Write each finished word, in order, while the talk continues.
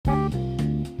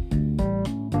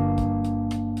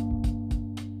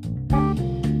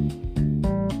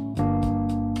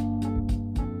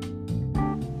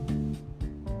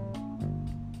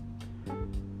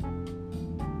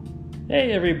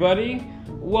Hey everybody,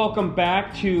 welcome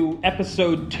back to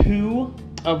episode 2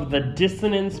 of the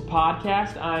Dissonance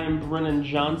Podcast. I am Brennan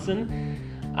Johnson.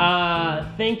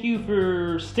 Thank you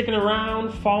for sticking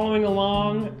around, following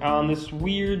along on this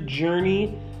weird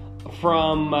journey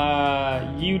from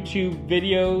YouTube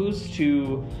videos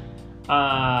to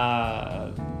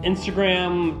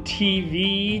Instagram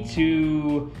TV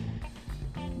to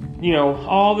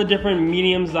all the different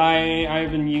mediums I've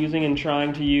been using and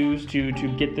trying to use to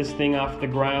get this thing off the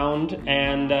ground.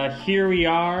 And here we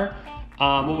are,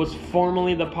 what was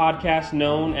formerly the podcast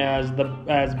known as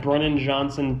Brennan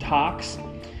Johnson Talks.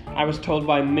 I was told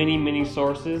by many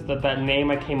sources that name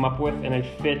I came up with in a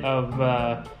fit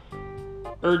of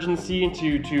urgency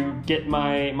to get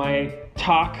my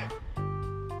talk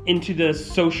into the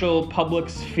social public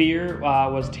sphere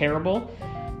was terrible.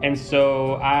 And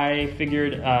so I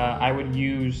figured I would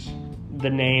use the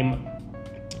name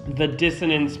The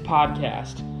Dissonance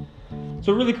Podcast.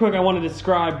 So really quick, I want to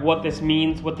describe what this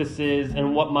means, what this is,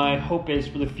 and what my hope is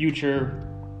for the future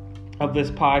of this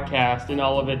podcast and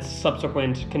all of its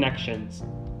subsequent connections.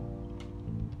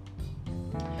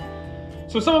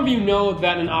 So some of you know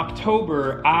that in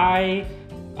October, I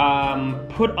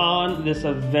put on this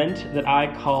event that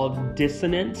I called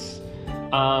Dissonance.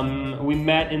 We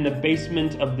met in the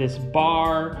basement of this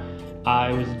bar.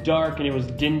 It was dark and it was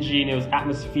dingy and it was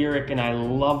atmospheric and I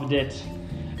loved it.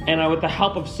 And with the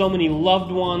help of so many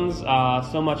loved ones,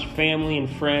 so much family and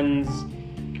friends,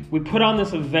 we put on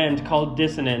this event called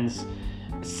Dissonance,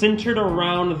 centered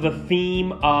around the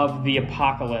theme of the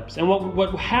apocalypse. And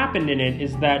what happened in it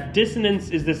is that dissonance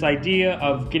is this idea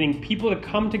of getting people to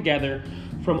come together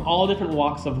from all different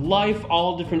walks of life,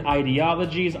 all different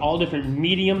ideologies, all different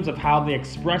mediums of how they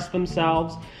express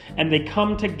themselves, and they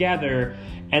come together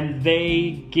and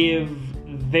they give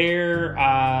their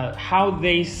how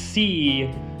they see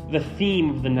the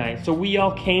theme of the night. So we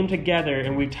all came together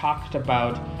and we talked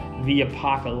about the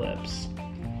apocalypse.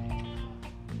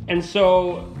 And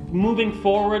so moving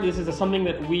forward, this is something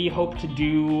that we hope to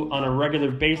do on a regular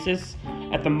basis.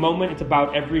 At the moment, it's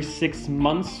about every 6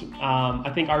 months. I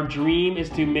think our dream is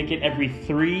to make it every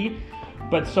 3.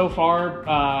 But so far,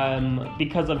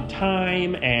 because of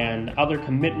time and other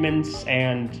commitments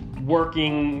and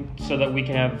working so that we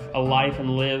can have a life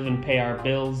and live and pay our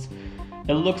bills,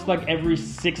 it looks like every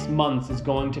 6 months is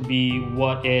going to be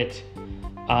what it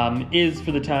is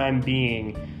for the time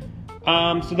being.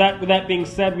 So with that being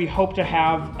said, we hope to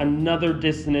have another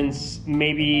Dissonance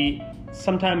maybe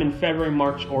sometime in February,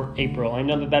 March, or April. I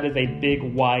know that is a big,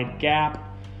 wide gap,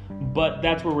 but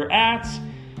that's where we're at.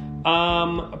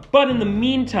 But in the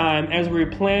meantime, as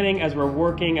we're planning, as we're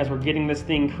working, as we're getting this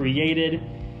thing created,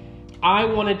 I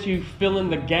wanted to fill in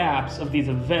the gaps of these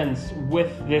events with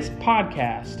this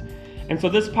podcast. And so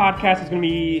this podcast is going to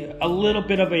be a little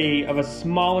bit of a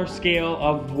smaller scale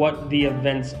of what the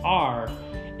events are,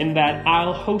 in that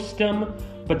I'll host them,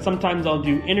 but sometimes I'll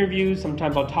do interviews,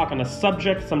 sometimes I'll talk on a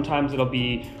subject, sometimes it'll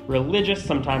be religious,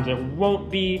 sometimes it won't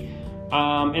be,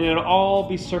 and it'll all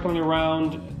be circling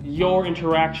around your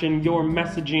interaction, your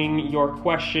messaging, your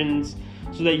questions,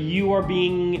 so that you are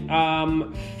being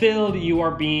filled, you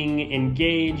are being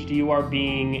engaged, you are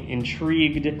being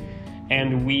intrigued,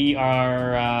 and we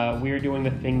are doing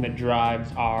the thing that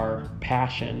drives our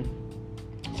passion.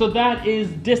 So that is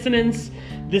Dissonance.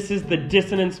 This is the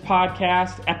Dissonance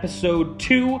Podcast, episode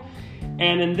 2.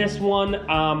 And in this one,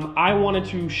 I wanted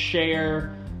to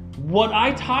share what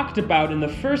I talked about in the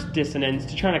first Dissonance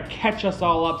to try to catch us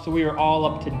all up so we are all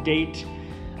up to date.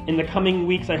 In the coming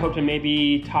weeks, I hope to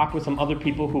maybe talk with some other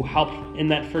people who helped in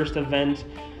that first event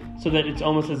so that it's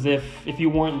almost as if you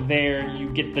weren't there, you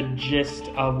get the gist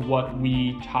of what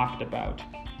we talked about.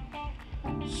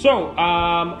 So,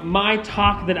 my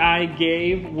talk that I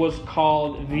gave was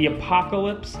called The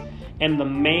Apocalypse and the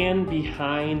Man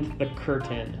Behind the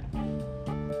Curtain.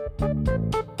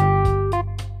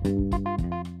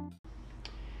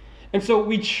 And so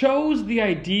we chose the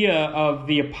idea of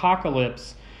the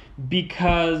apocalypse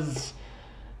because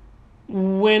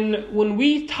when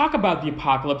we talk about the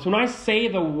apocalypse, when I say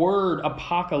the word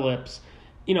apocalypse,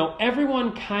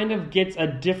 everyone kind of gets a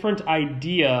different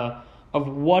idea of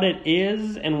what it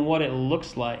is and what it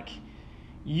looks like.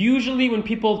 Usually when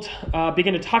people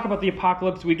begin to talk about the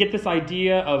apocalypse, we get this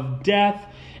idea of death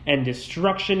and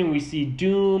destruction, and we see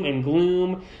doom and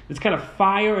gloom, this kind of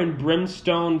fire and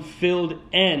brimstone filled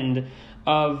end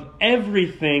of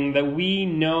everything that we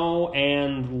know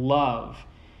and love.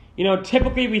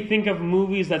 Typically we think of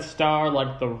movies that star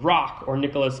like The Rock or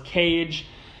Nicolas Cage,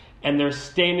 and they're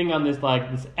standing on this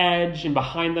edge, and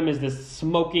behind them is this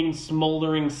smoking,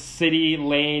 smoldering city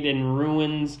laid in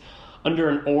ruins under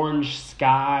an orange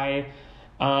sky.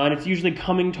 and it's usually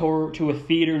coming to a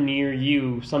theater near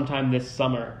you sometime this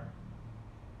summer.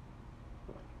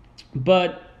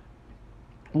 But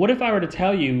what if I were to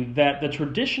tell you that the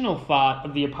traditional thought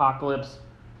of the apocalypse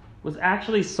was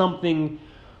actually something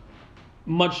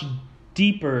much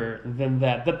deeper than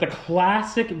that? That the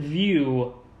classic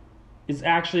view is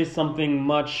actually something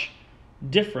much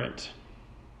different.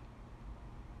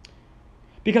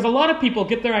 Because a lot of people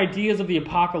get their ideas of the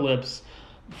apocalypse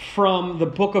from the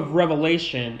book of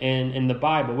Revelation in the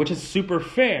Bible, which is super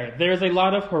fair. There's a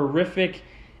lot of horrific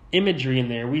imagery in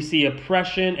there. We see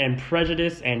oppression and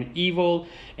prejudice and evil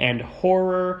and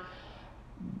horror.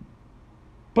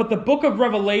 But the book of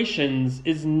Revelations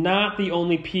is not the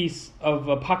only piece of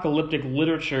apocalyptic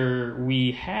literature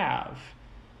we have.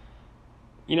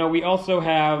 You know, we also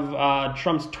have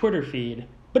Trump's Twitter feed.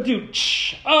 But dude,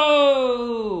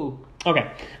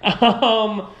 okay.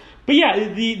 But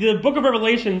yeah, the book of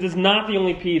Revelations is not the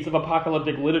only piece of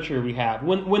apocalyptic literature we have.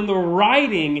 When the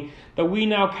writing that we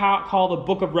now call the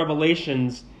book of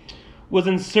Revelations was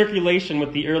in circulation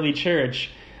with the early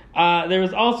church, there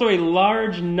was also a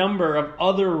large number of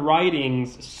other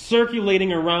writings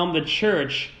circulating around the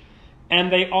church,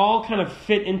 and they all kind of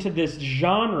fit into this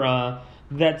genre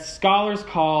that scholars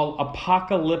call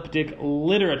apocalyptic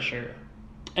literature.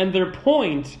 And their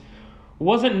point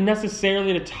wasn't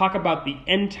necessarily to talk about the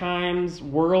end times,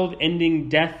 world-ending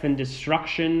death and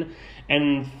destruction,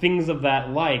 and things of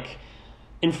that like.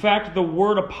 In fact, the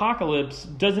word apocalypse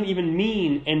doesn't even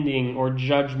mean ending or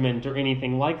judgment or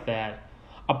anything like that.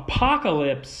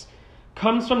 Apocalypse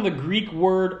comes from the Greek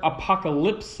word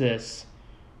apocalypsis,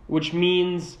 which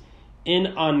means an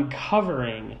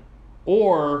uncovering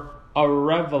or a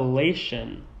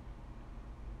revelation.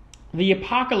 The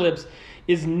apocalypse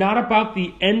is not about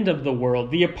the end of the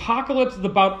world. The apocalypse is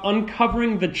about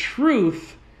uncovering the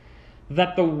truth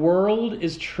that the world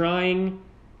is trying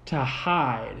to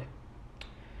hide.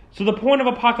 So the point of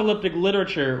apocalyptic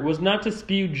literature was not to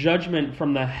spew judgment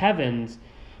from the heavens,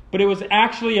 but it was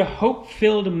actually a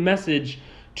hope-filled message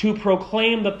to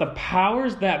proclaim that the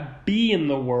powers that be in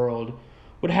the world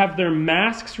would have their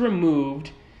masks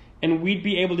removed, and we'd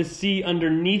be able to see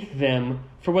underneath them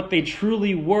for what they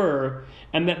truly were,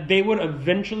 and that they would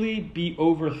eventually be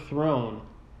overthrown.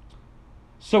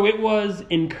 So it was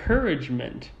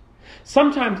encouragement.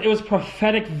 Sometimes it was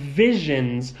prophetic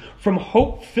visions from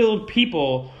hope-filled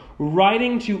people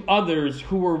writing to others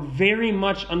who were very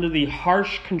much under the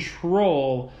harsh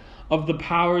control of the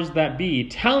powers that be,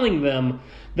 telling them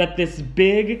that this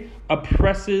big,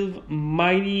 oppressive,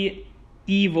 mighty,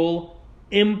 evil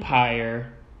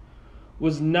empire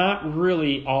was not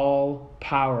really all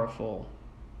powerful.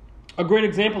 A great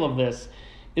example of this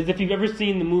is if you've ever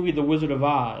seen the movie The Wizard of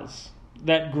Oz,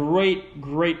 that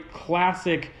great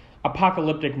classic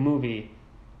apocalyptic movie.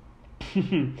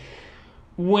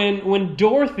 When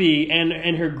Dorothy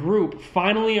and her group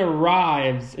finally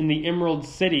arrives in the Emerald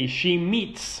City, she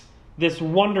meets this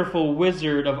wonderful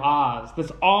Wizard of Oz,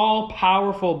 this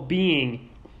all-powerful being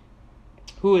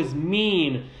who is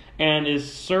mean and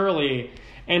is surly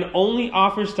and only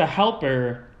offers to help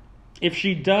her if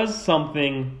she does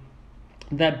something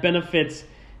that benefits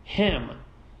him.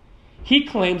 He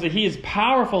claims that he is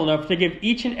powerful enough to give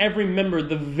each and every member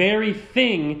the very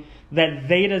thing that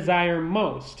they desire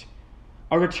most.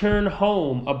 A return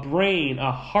home, a brain,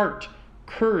 a heart,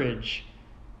 courage.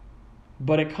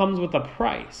 But it comes with a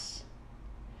price.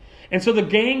 And so the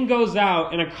gang goes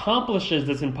out and accomplishes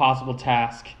this impossible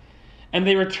task. And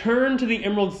they return to the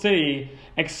Emerald City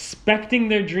expecting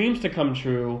their dreams to come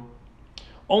true,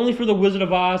 only for the Wizard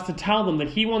of Oz to tell them that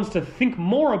he wants to think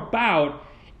more about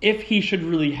if he should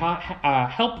really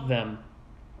help them.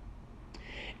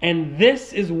 And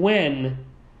this is when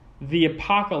the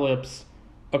apocalypse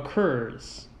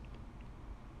occurs.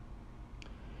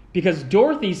 Because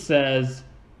Dorothy says,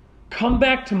 "Come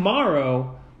back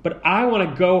tomorrow, but I want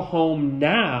to go home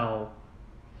now."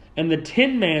 And the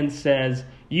Tin Man says,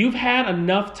 "You've had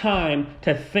enough time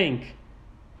to think."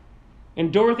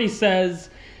 And Dorothy says,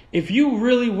 "If you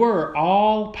really were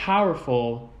all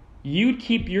powerful, you'd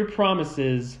keep your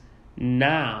promises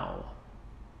now."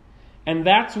 And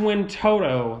that's when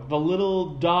Toto, the little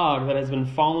dog that has been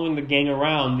following the gang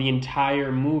around the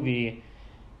entire movie,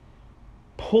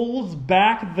 pulls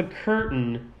back the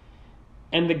curtain,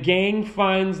 and the gang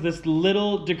finds this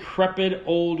little decrepit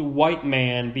old white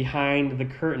man behind the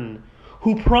curtain,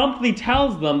 who promptly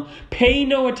tells them, "Pay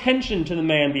no attention to the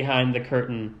man behind the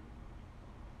curtain."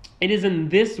 It is in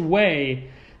this way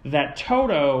that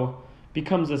Toto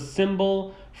becomes a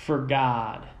symbol for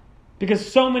God.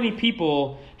 Because so many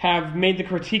people have made the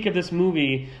critique of this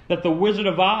movie that the Wizard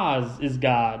of Oz is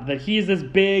God, that he is this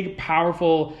big,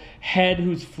 powerful head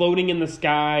who's floating in the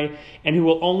sky and who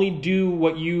will only do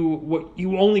what you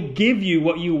only give you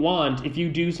what you want if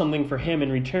you do something for him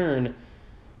in return.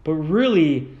 But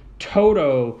really,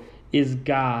 Toto is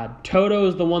God. Toto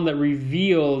is the one that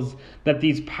reveals that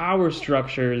these power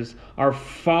structures are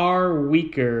far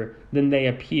weaker than they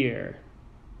appear.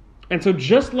 And so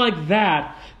just like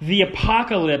that, the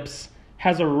apocalypse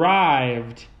has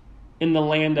arrived in the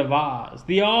land of Oz.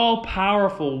 The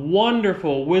all-powerful,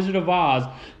 wonderful Wizard of Oz,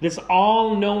 this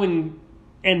all-knowing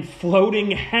and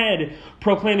floating head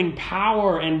proclaiming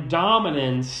power and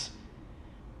dominance,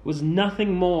 was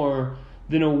nothing more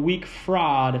than a weak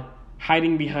fraud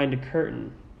hiding behind a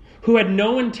curtain, who had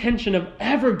no intention of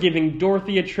ever giving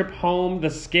Dorothy a trip home, the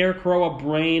Scarecrow a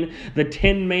brain, the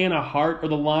Tin Man a heart, or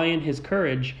the Lion his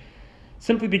courage,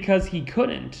 simply because he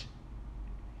couldn't.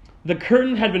 The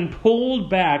curtain had been pulled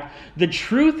back, the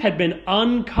truth had been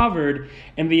uncovered,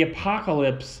 and the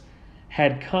apocalypse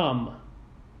had come.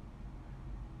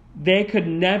 They could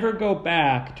never go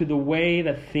back to the way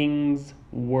that things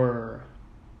were.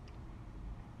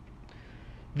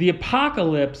 The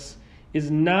apocalypse is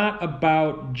not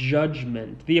about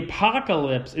judgment. The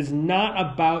apocalypse is not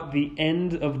about the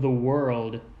end of the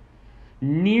world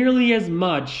nearly as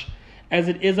much as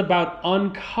it is about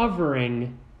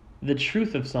uncovering the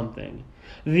truth of something.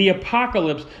 The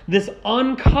apocalypse, this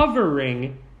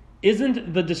uncovering,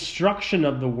 isn't the destruction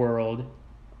of the world,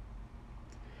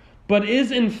 but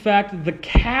is in fact the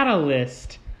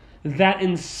catalyst that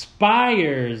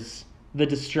inspires the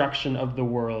destruction of the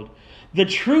world. The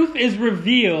truth is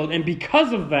revealed, and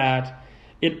because of that,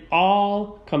 it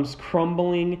all comes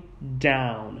crumbling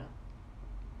down.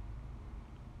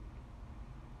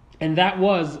 And that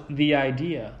was the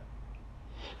idea.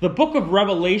 The book of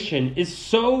Revelation is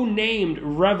so named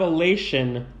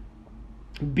Revelation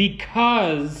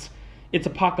because it's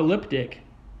apocalyptic.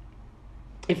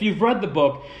 If you've read the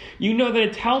book, you know that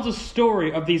it tells a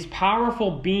story of these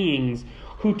powerful beings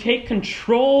who take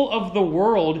control of the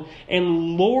world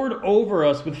and lord over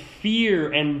us with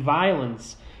fear and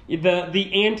violence.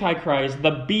 The Antichrist,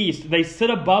 the beast, they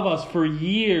sit above us for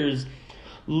years,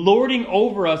 lording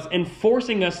over us and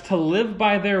forcing us to live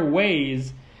by their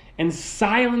ways and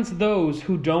silence those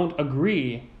who don't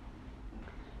agree.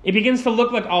 It begins to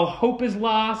look like all hope is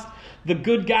lost. The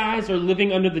good guys are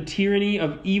living under the tyranny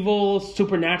of evil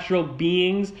supernatural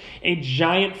beings, a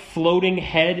giant floating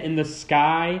head in the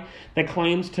sky that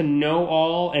claims to know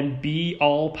all and be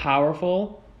all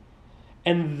powerful.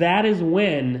 And that is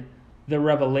when the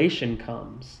revelation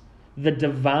comes. The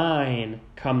divine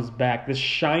comes back, the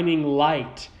shining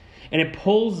light, and it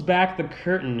pulls back the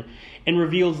curtain and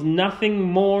reveals nothing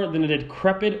more than a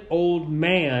decrepit old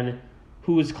man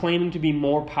who is claiming to be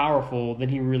more powerful than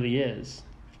he really is.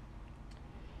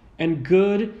 And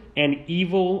good and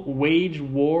evil wage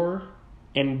war,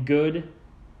 and good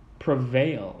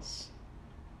prevails.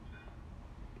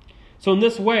 So in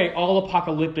this way, all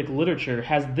apocalyptic literature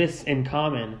has this in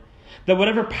common: that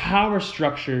whatever power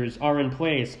structures are in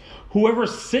place, whoever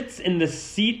sits in the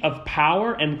seat of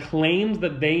power and claims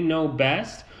that they know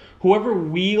best, whoever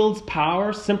wields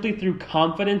power simply through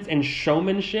confidence and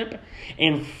showmanship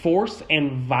and force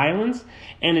and violence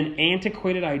and an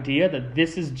antiquated idea that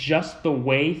this is just the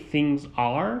way things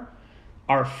are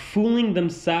fooling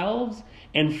themselves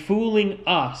and fooling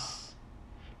us,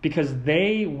 because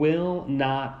they will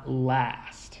not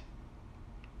last.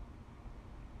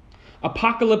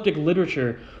 Apocalyptic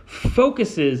literature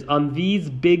focuses on these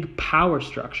big power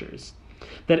structures.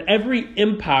 That every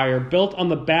empire built on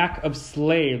the back of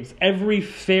slaves, every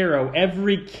pharaoh,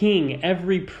 every king,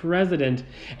 every president,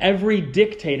 every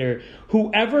dictator,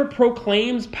 whoever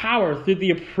proclaims power through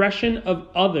the oppression of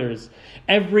others,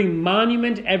 every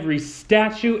monument, every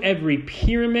statue, every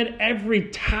pyramid, every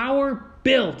tower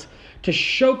built to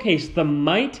showcase the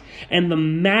might and the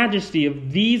majesty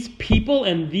of these people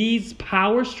and these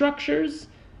power structures,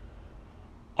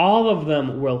 all of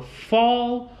them will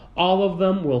fall. All of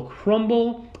them will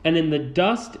crumble, and in the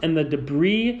dust and the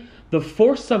debris, the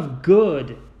force of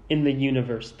good in the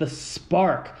universe, the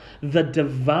spark, the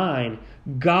divine,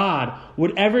 God,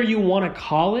 whatever you want to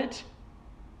call it,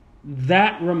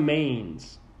 that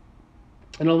remains.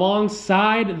 And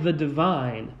alongside the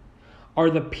divine are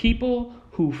the people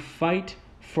who fight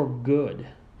for good.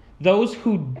 Those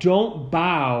who don't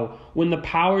bow when the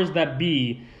powers that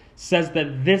be says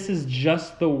that this is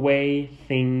just the way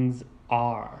things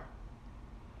are.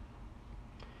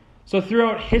 So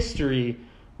throughout history,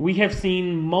 we have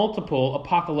seen multiple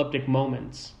apocalyptic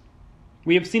moments.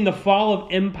 We have seen the fall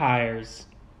of empires,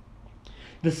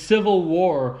 the Civil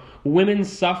War,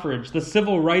 women's suffrage, the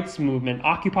Civil Rights Movement,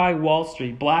 Occupy Wall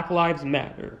Street, Black Lives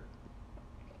Matter,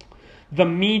 the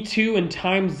Me Too and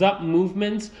Time's Up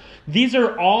movements. These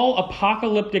are all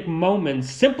apocalyptic moments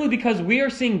simply because we are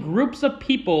seeing groups of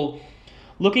people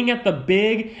looking at the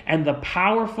big and the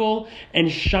powerful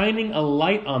and shining a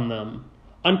light on them,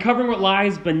 uncovering what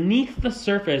lies beneath the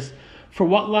surface for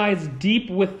what lies deep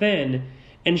within,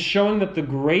 and showing that the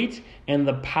great and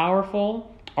the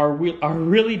powerful are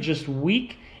really just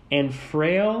weak and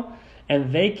frail,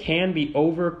 and they can be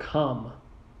overcome.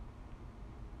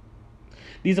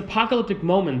 These apocalyptic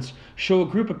moments show a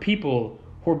group of people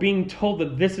who are being told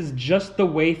that this is just the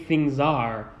way things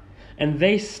are, and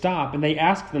they stop and they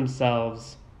ask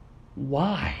themselves,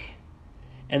 why?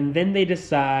 And then they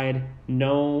decide,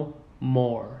 no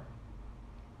more.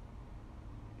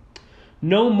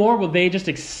 No more will they just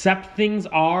accept things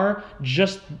are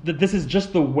just, that this is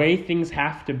just the way things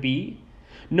have to be.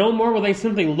 No more will they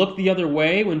simply look the other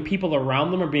way when people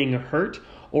around them are being hurt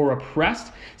or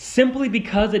oppressed simply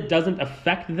because it doesn't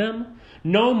affect them.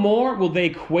 No more will they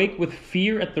quake with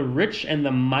fear at the rich and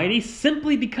the mighty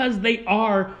simply because they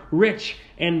are rich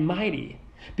and mighty.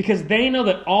 Because they know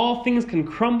that all things can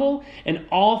crumble and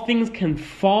all things can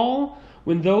fall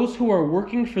when those who are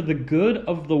working for the good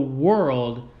of the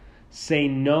world say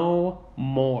no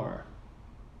more.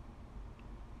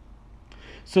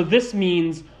 So this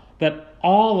means that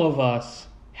all of us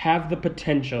have the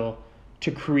potential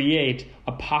to create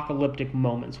apocalyptic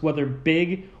moments, whether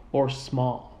big or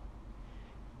small.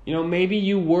 You know, maybe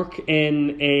you work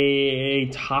in a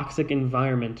toxic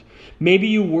environment. Maybe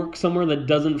you work somewhere that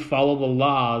doesn't follow the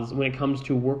laws when it comes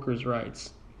to workers'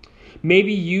 rights.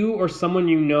 Maybe you or someone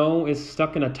you know is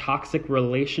stuck in a toxic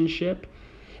relationship.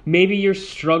 Maybe you're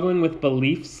struggling with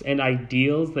beliefs and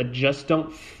ideals that just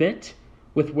don't fit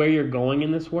with where you're going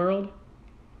in this world.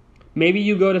 Maybe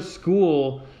you go to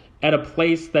school at a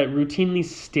place that routinely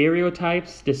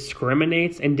stereotypes,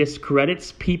 discriminates, and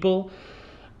discredits people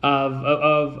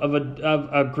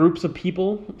of groups of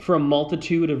people for a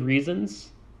multitude of reasons.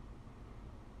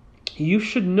 You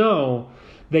should know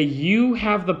that you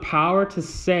have the power to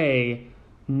say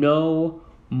no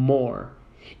more.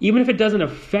 Even if it doesn't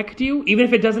affect you, even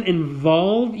if it doesn't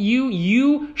involve you,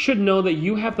 you should know that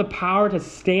you have the power to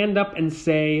stand up and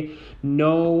say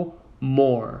no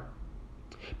more.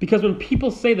 Because when people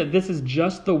say that this is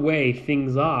just the way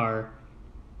things are,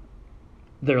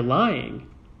 they're lying.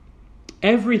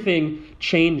 Everything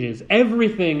changes.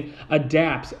 Everything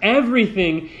adapts.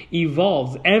 Everything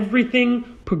evolves.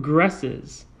 Everything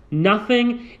progresses.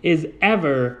 Nothing is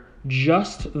ever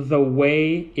just the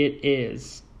way it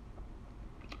is.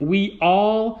 We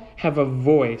all have a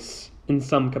voice in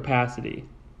some capacity.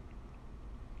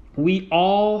 We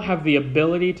all have the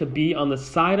ability to be on the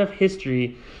side of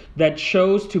history that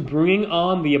chose to bring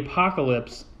on the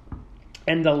apocalypse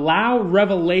and allow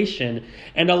revelation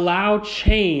and allow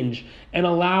change and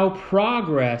allow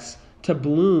progress to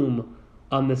bloom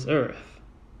on this earth.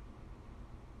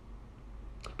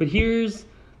 But here's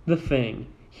the thing.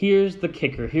 Here's the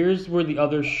kicker. Here's where the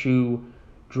other shoe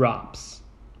drops.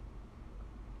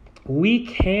 We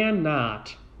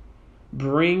cannot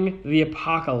bring the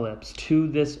apocalypse to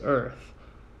this earth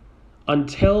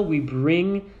until we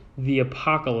bring the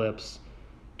apocalypse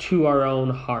to our own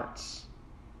hearts.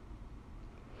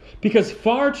 Because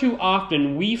far too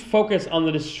often we focus on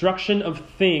the destruction of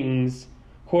things,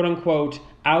 quote unquote,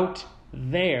 out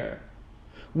there.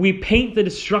 We paint the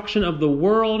destruction of the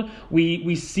world.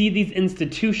 We see these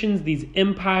institutions, these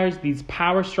empires, these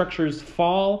power structures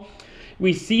fall.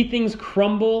 We see things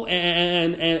crumble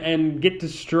and get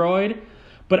destroyed.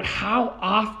 But how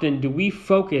often do we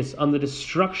focus on the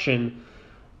destruction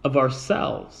of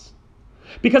ourselves?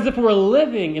 Because if we're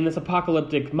living in this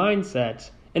apocalyptic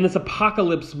mindset, in this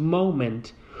apocalypse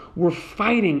moment, we're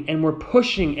fighting and we're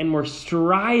pushing and we're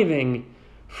striving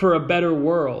for a better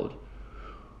world.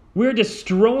 We're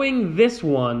destroying this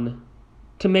one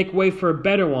to make way for a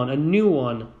better one, a new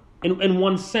one, in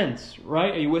one sense,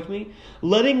 right? Are you with me?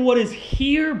 Letting what is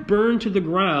here burn to the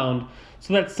ground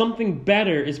so that something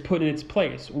better is put in its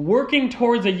place. Working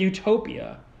towards a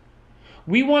utopia.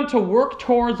 We want to work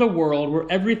towards a world where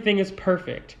everything is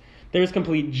perfect. There is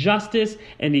complete justice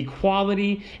and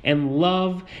equality and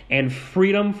love and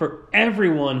freedom for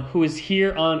everyone who is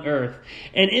here on earth.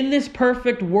 And in this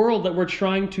perfect world that we're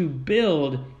trying to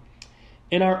build,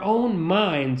 in our own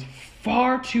minds,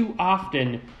 far too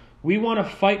often, we want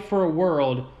to fight for a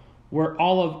world where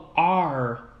all of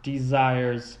our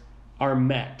desires are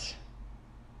met.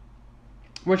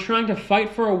 We're trying to fight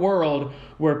for a world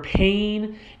where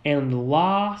pain and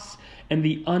loss and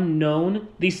the unknown,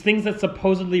 these things that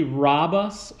supposedly rob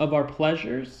us of our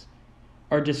pleasures,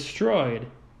 are destroyed.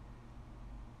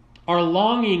 Our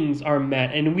longings are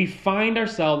met, and we find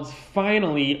ourselves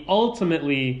finally,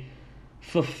 ultimately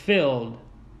fulfilled.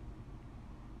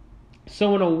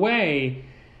 So in a way,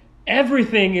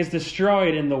 everything is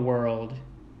destroyed in the world,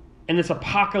 in this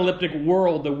apocalyptic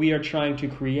world that we are trying to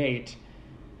create.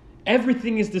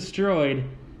 Everything is destroyed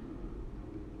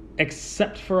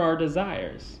except for our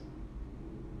desires.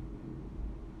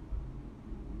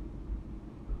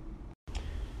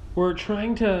 We're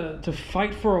trying to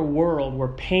fight for a world where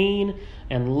pain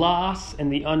and loss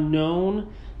and the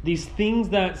unknown, these things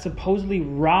that supposedly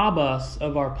rob us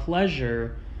of our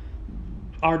pleasure,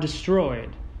 are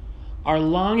destroyed. Our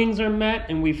longings are met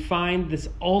and we find this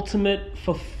ultimate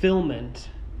fulfillment.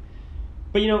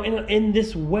 But in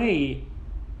this way,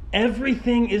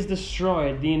 everything is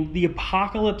destroyed. The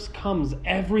apocalypse comes.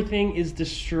 Everything is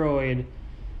destroyed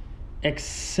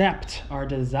except our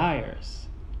desires.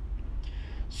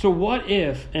 So what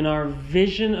if in our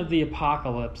vision of the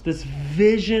apocalypse, this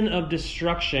vision of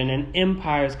destruction and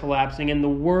empires collapsing and the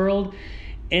world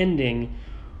ending,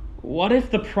 what if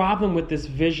the problem with this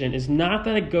vision is not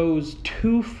that it goes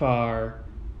too far,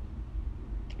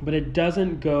 but it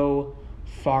doesn't go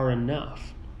far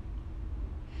enough?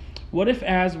 What if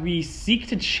as we seek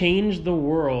to change the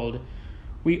world,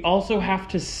 we also have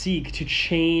to seek to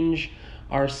change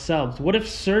ourselves? What if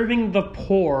serving the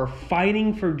poor,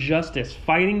 fighting for justice,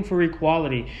 fighting for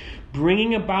equality,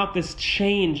 bringing about this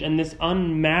change and this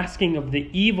unmasking of the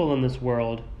evil in this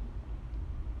world,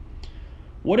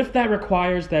 what if that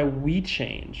requires that we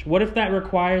change? What if that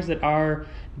requires that our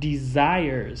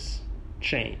desires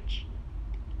change?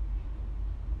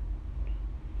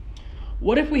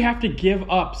 What if we have to give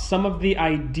up some of the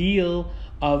ideal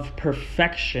of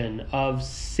perfection, of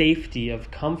safety,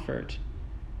 of comfort?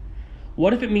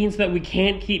 What if it means that we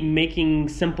can't keep making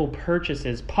simple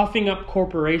purchases, puffing up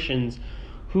corporations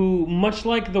who, much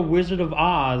like the Wizard of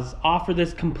Oz, offer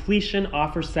this completion,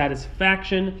 offer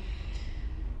satisfaction,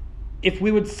 if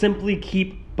we would simply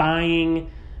keep buying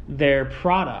their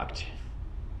product?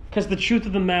 Because the truth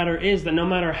of the matter is that no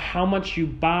matter how much you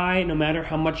buy, no matter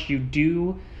how much you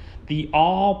do, the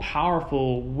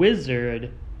all-powerful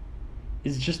wizard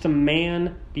is just a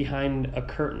man behind a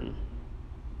curtain.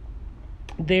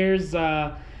 There's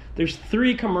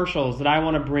 3 commercials that I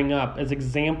want to bring up as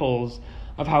examples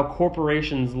of how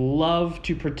corporations love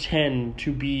to pretend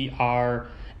to be our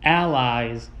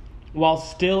allies while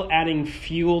still adding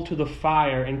fuel to the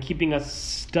fire and keeping us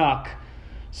stuck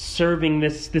serving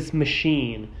this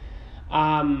machine.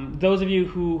 Those of you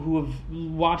who have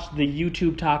watched the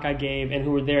YouTube talk I gave and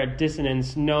who were there at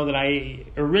Dissonance know that I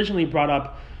originally brought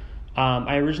up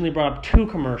 2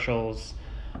 commercials,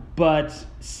 but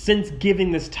since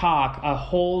giving this talk, a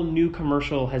whole new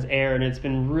commercial has aired, and it's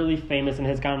been really famous and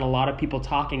has gotten a lot of people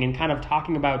talking and kind of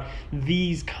talking about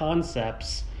these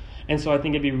concepts. And so I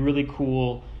think it'd be really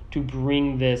cool to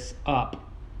bring this up.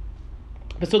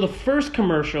 So the first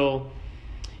commercial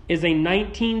is a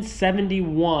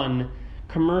 1971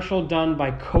 commercial done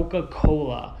by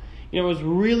Coca-Cola. It was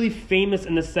really famous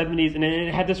in the 70s, and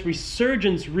it had this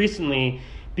resurgence recently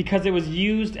because it was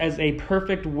used as a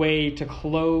perfect way to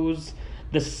close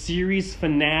the series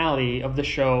finale of the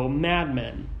show Mad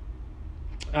Men.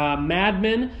 Mad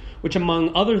Men, which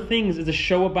among other things is a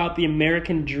show about the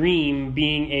American dream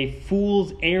being a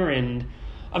fool's errand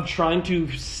of trying to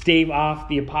stave off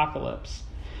the apocalypse.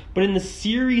 But in the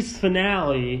series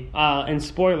finale, and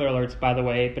spoiler alerts by the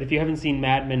way, but if you haven't seen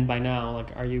Mad Men by now,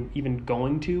 are you even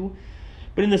going to?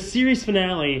 But in the series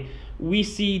finale, we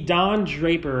see Don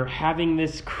Draper having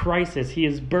this crisis. He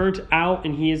is burnt out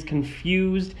and he is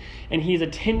confused, and he is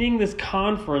attending this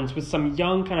conference with some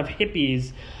young kind of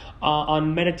hippies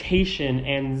on meditation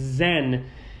and Zen.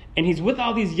 And he's with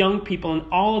all these young people, and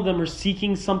all of them are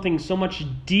seeking something so much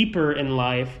deeper in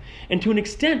life. And to an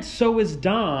extent, so is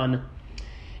Don.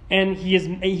 And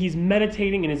he's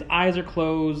meditating and his eyes are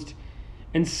closed.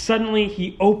 And suddenly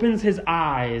he opens his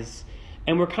eyes,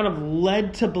 and we're kind of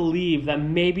led to believe that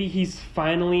maybe he's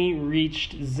finally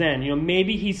reached Zen.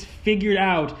 Maybe he's figured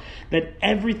out that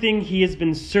everything he has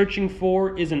been searching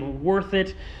for isn't worth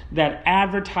it, that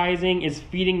advertising is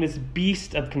feeding this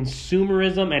beast of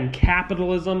consumerism and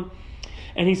capitalism,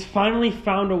 and he's finally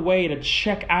found a way to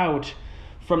check out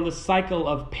from the cycle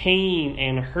of pain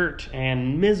and hurt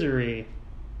and misery.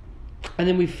 And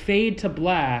then we fade to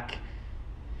black,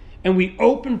 and we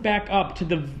open back up to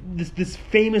this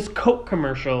famous Coke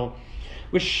commercial,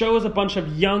 which shows a bunch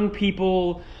of young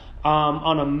people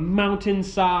on a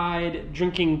mountainside,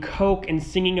 drinking Coke and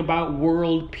singing about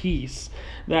world peace.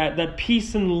 That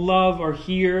peace and love are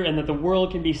here and that the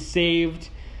world can be saved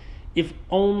if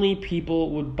only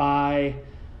people would buy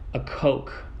a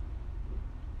Coke.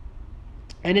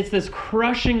 And it's this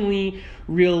crushingly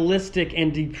realistic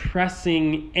and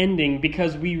depressing ending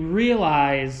because we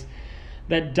realize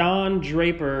that Don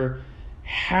Draper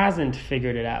hasn't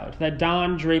figured it out. That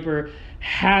Don Draper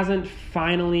hasn't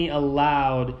finally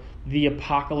allowed the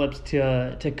apocalypse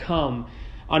to come,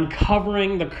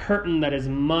 uncovering the curtain that is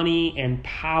money and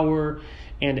power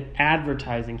and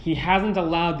advertising. He hasn't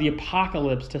allowed the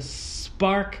apocalypse to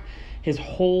spark his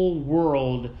whole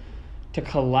world to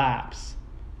collapse.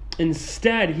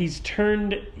 Instead, he's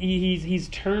turned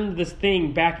this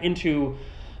thing back into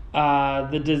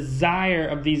the desire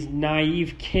of these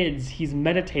naive kids he's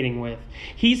meditating with.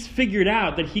 He's figured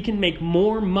out that he can make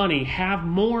more money, have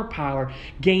more power,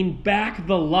 gain back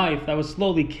the life that was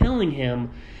slowly killing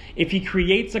him if he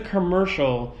creates a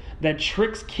commercial that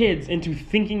tricks kids into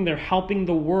thinking they're helping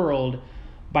the world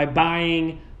by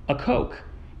buying a Coke.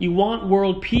 You want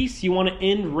world peace? You want to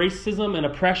end racism and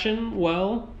oppression?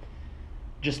 Well,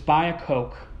 just buy a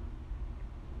Coke.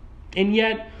 And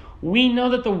yet, we know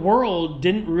that the world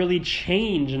didn't really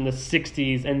change in the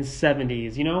 60s and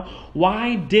 70s.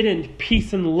 Why didn't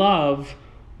peace and love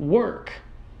work?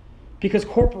 Because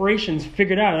corporations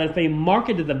figured out that if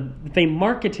they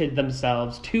marketed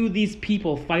themselves to these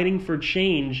people fighting for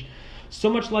change, so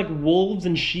much like wolves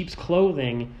in sheep's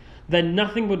clothing, that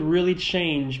nothing would really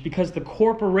change because the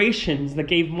corporations that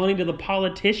gave money to the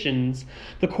politicians,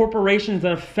 the corporations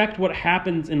that affect what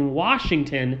happens in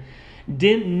Washington,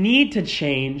 didn't need to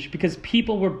change because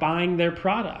people were buying their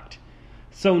product.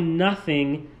 So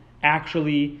nothing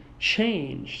actually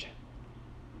changed.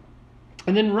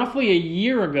 And then roughly a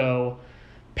year ago,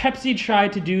 Pepsi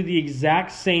tried to do the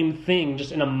exact same thing,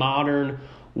 just in a modern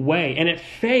way, and it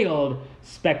failed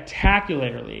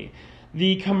spectacularly.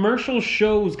 The commercial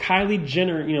shows Kylie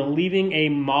Jenner, leaving a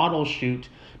model shoot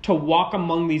to walk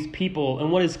among these people in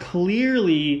what is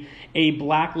clearly a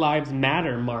Black Lives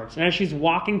Matter march. And as she's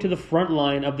walking to the front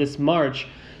line of this march,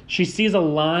 she sees a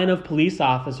line of police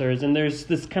officers, and there's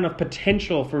this kind of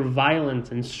potential for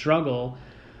violence and struggle.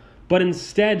 But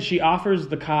instead, she offers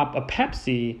the cop a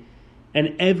Pepsi,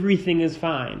 and everything is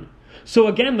fine. So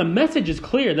again, the message is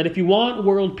clear that if you want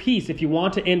world peace, if you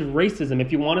want to end racism,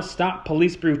 if you want to stop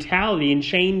police brutality and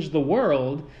change the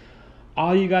world,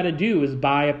 all you got to do is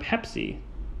buy a Pepsi.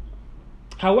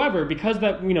 However, because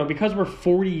we're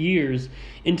 40 years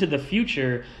into the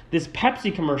future, this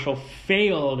Pepsi commercial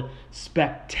failed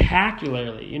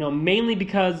spectacularly. Mainly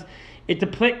because it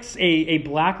depicts a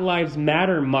Black Lives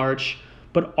Matter march,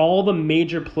 but all the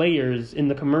major players in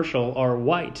the commercial are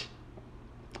white.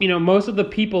 Most of the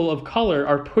people of color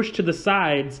are pushed to the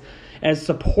sides as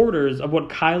supporters of what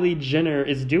Kylie Jenner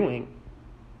is doing.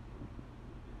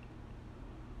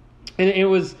 And it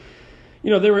was,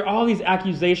 there were all these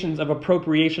accusations of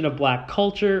appropriation of black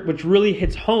culture, which really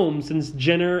hits home since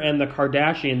Jenner and the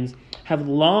Kardashians have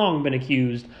long been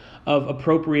accused of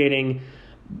appropriating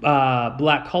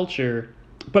black culture.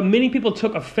 But many people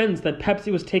took offense that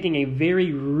Pepsi was taking a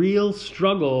very real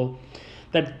struggle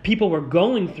that people were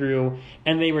going through,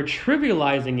 and they were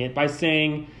trivializing it by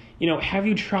saying, have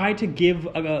you tried to give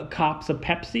cops a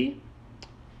Pepsi?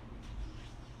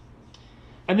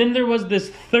 And then there was this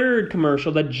third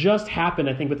commercial that just happened,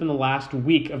 I think, within the last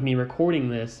week of me recording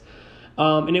this.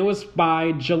 And it was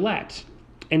by Gillette.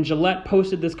 And Gillette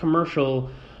posted this commercial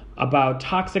about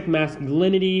toxic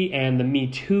masculinity and the Me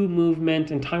Too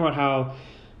movement, and talking about how,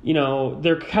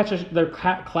 their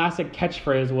classic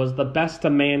catchphrase was the best a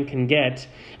man can get.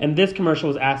 And this commercial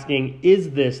was asking,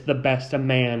 is this the best a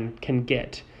man can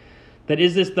get? That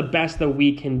is this the best that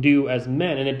we can do as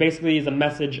men? And it basically is a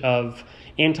message of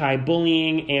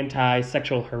anti-bullying,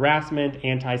 anti-sexual harassment,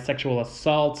 anti-sexual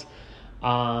assault,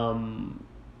 all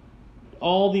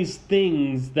these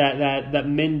things that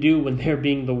men do when they're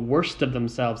being the worst of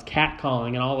themselves,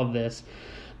 catcalling and all of this.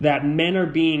 That men are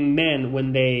being men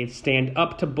when they stand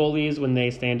up to bullies, when they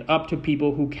stand up to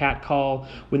people who catcall,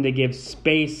 when they give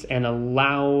space and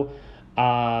allow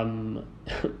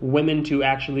women to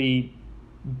actually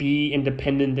be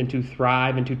independent and to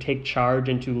thrive and to take charge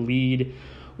and to lead,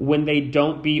 when they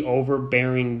don't be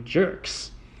overbearing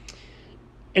jerks.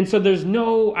 And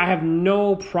so I have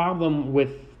no problem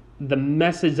with the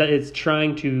message that it's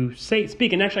trying to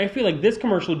speak. And actually, I feel like this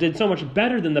commercial did so much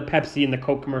better than the Pepsi and the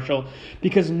Coke commercial,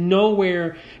 because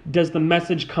nowhere does the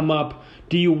message come up,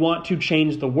 do you want to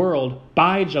change the world?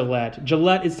 By Gillette.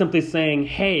 Gillette is simply saying,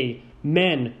 hey,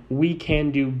 men, we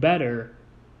can do better.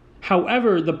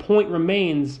 However, the point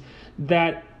remains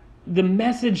that the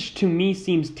message to me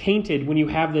seems tainted when you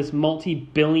have this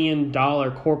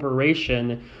multi-billion-dollar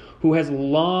corporation who has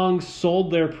long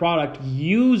sold their product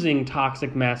using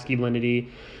toxic masculinity,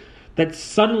 that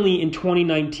suddenly in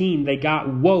 2019 they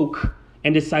got woke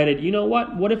and decided, you know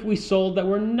what if we sold that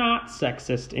we're not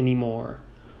sexist anymore?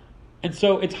 And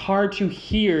so it's hard to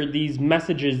hear these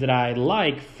messages that I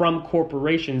like from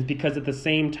corporations, because at the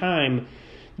same time,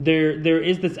 there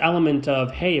is this element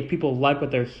of, hey, if people like what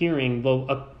they're hearing, they'll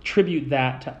attribute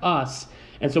that to us.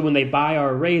 And so when they buy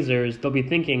our razors, they'll be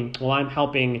thinking, well, I'm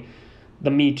helping the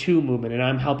Me Too movement and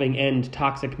I'm helping end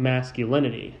toxic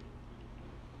masculinity.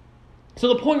 So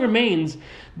the point remains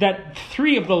that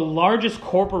 3 of the largest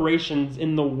corporations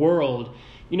in the world,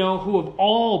 who have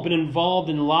all been involved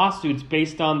in lawsuits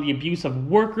based on the abuse of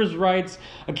workers' rights,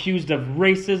 accused of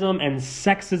racism and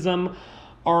sexism,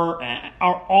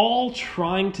 are all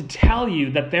trying to tell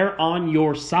you that they're on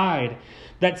your side,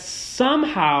 that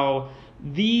somehow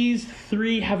these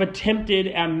 3 have attempted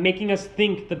at making us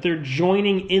think that they're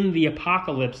joining in the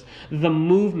apocalypse, the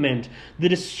movement, the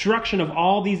destruction of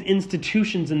all these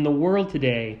institutions in the world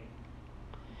today.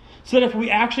 So that if we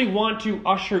actually want to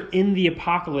usher in the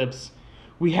apocalypse,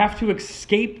 we have to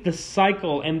escape the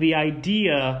cycle and the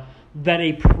idea that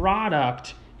a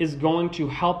product is going to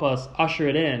help us usher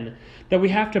it in. That we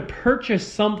have to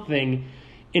purchase something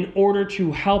in order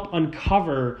to help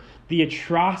uncover the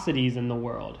atrocities in the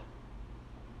world.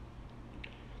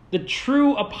 The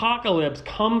true apocalypse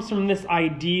comes from this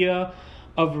idea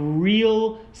of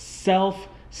real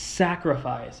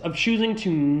self-sacrifice, of choosing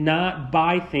to not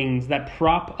buy things that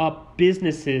prop up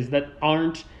businesses that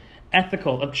aren't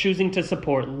ethical, of choosing to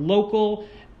support local,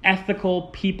 ethical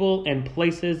people and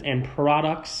places and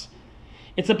products.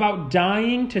 It's about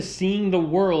dying to seeing the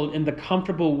world in the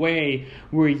comfortable way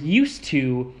we're used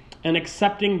to and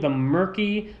accepting the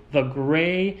murky, the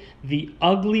gray, the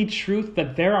ugly truth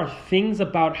that there are things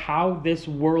about how this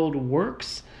world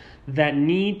works that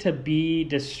need to be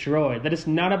destroyed. That it's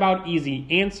not about easy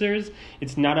answers.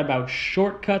 It's not about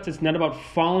shortcuts. It's not about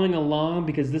following along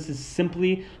because this is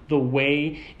simply the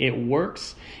way it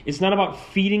works. It's not about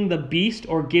feeding the beast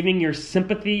or giving your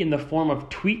sympathy in the form of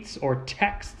tweets or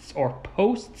texts or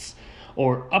posts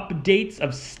or updates of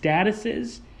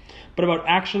statuses, but about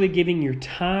actually giving your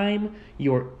time,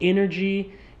 your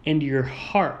energy, and your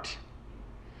heart.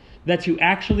 That to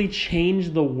actually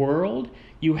change the world,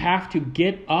 you have to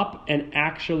get up and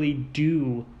actually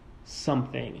do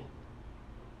something.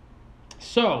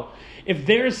 So, if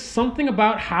there's something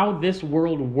about how this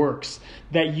world works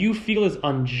that you feel is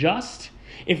unjust,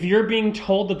 if you're being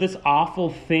told that this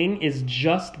awful thing is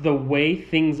just the way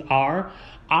things are,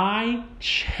 I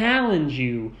challenge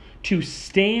you to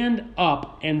stand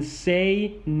up and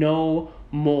say no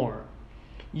more.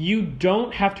 You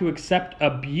don't have to accept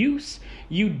abuse.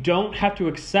 You don't have to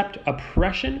accept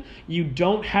oppression. You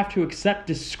don't have to accept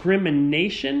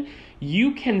discrimination.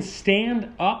 You can stand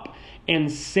up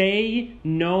and say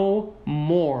no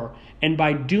more. And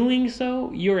by doing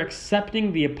so, you're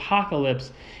accepting the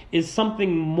apocalypse is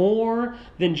something more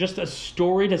than just a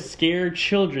story to scare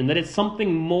children. That it's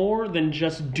something more than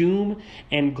just doom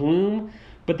and gloom.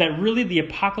 But that really the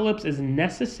apocalypse is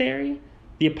necessary,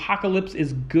 the apocalypse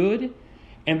is good,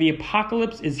 and the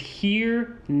apocalypse is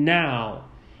here now.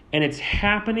 And it's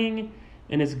happening,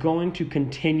 and it's going to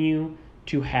continue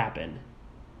to happen.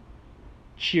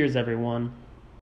 Cheers, everyone.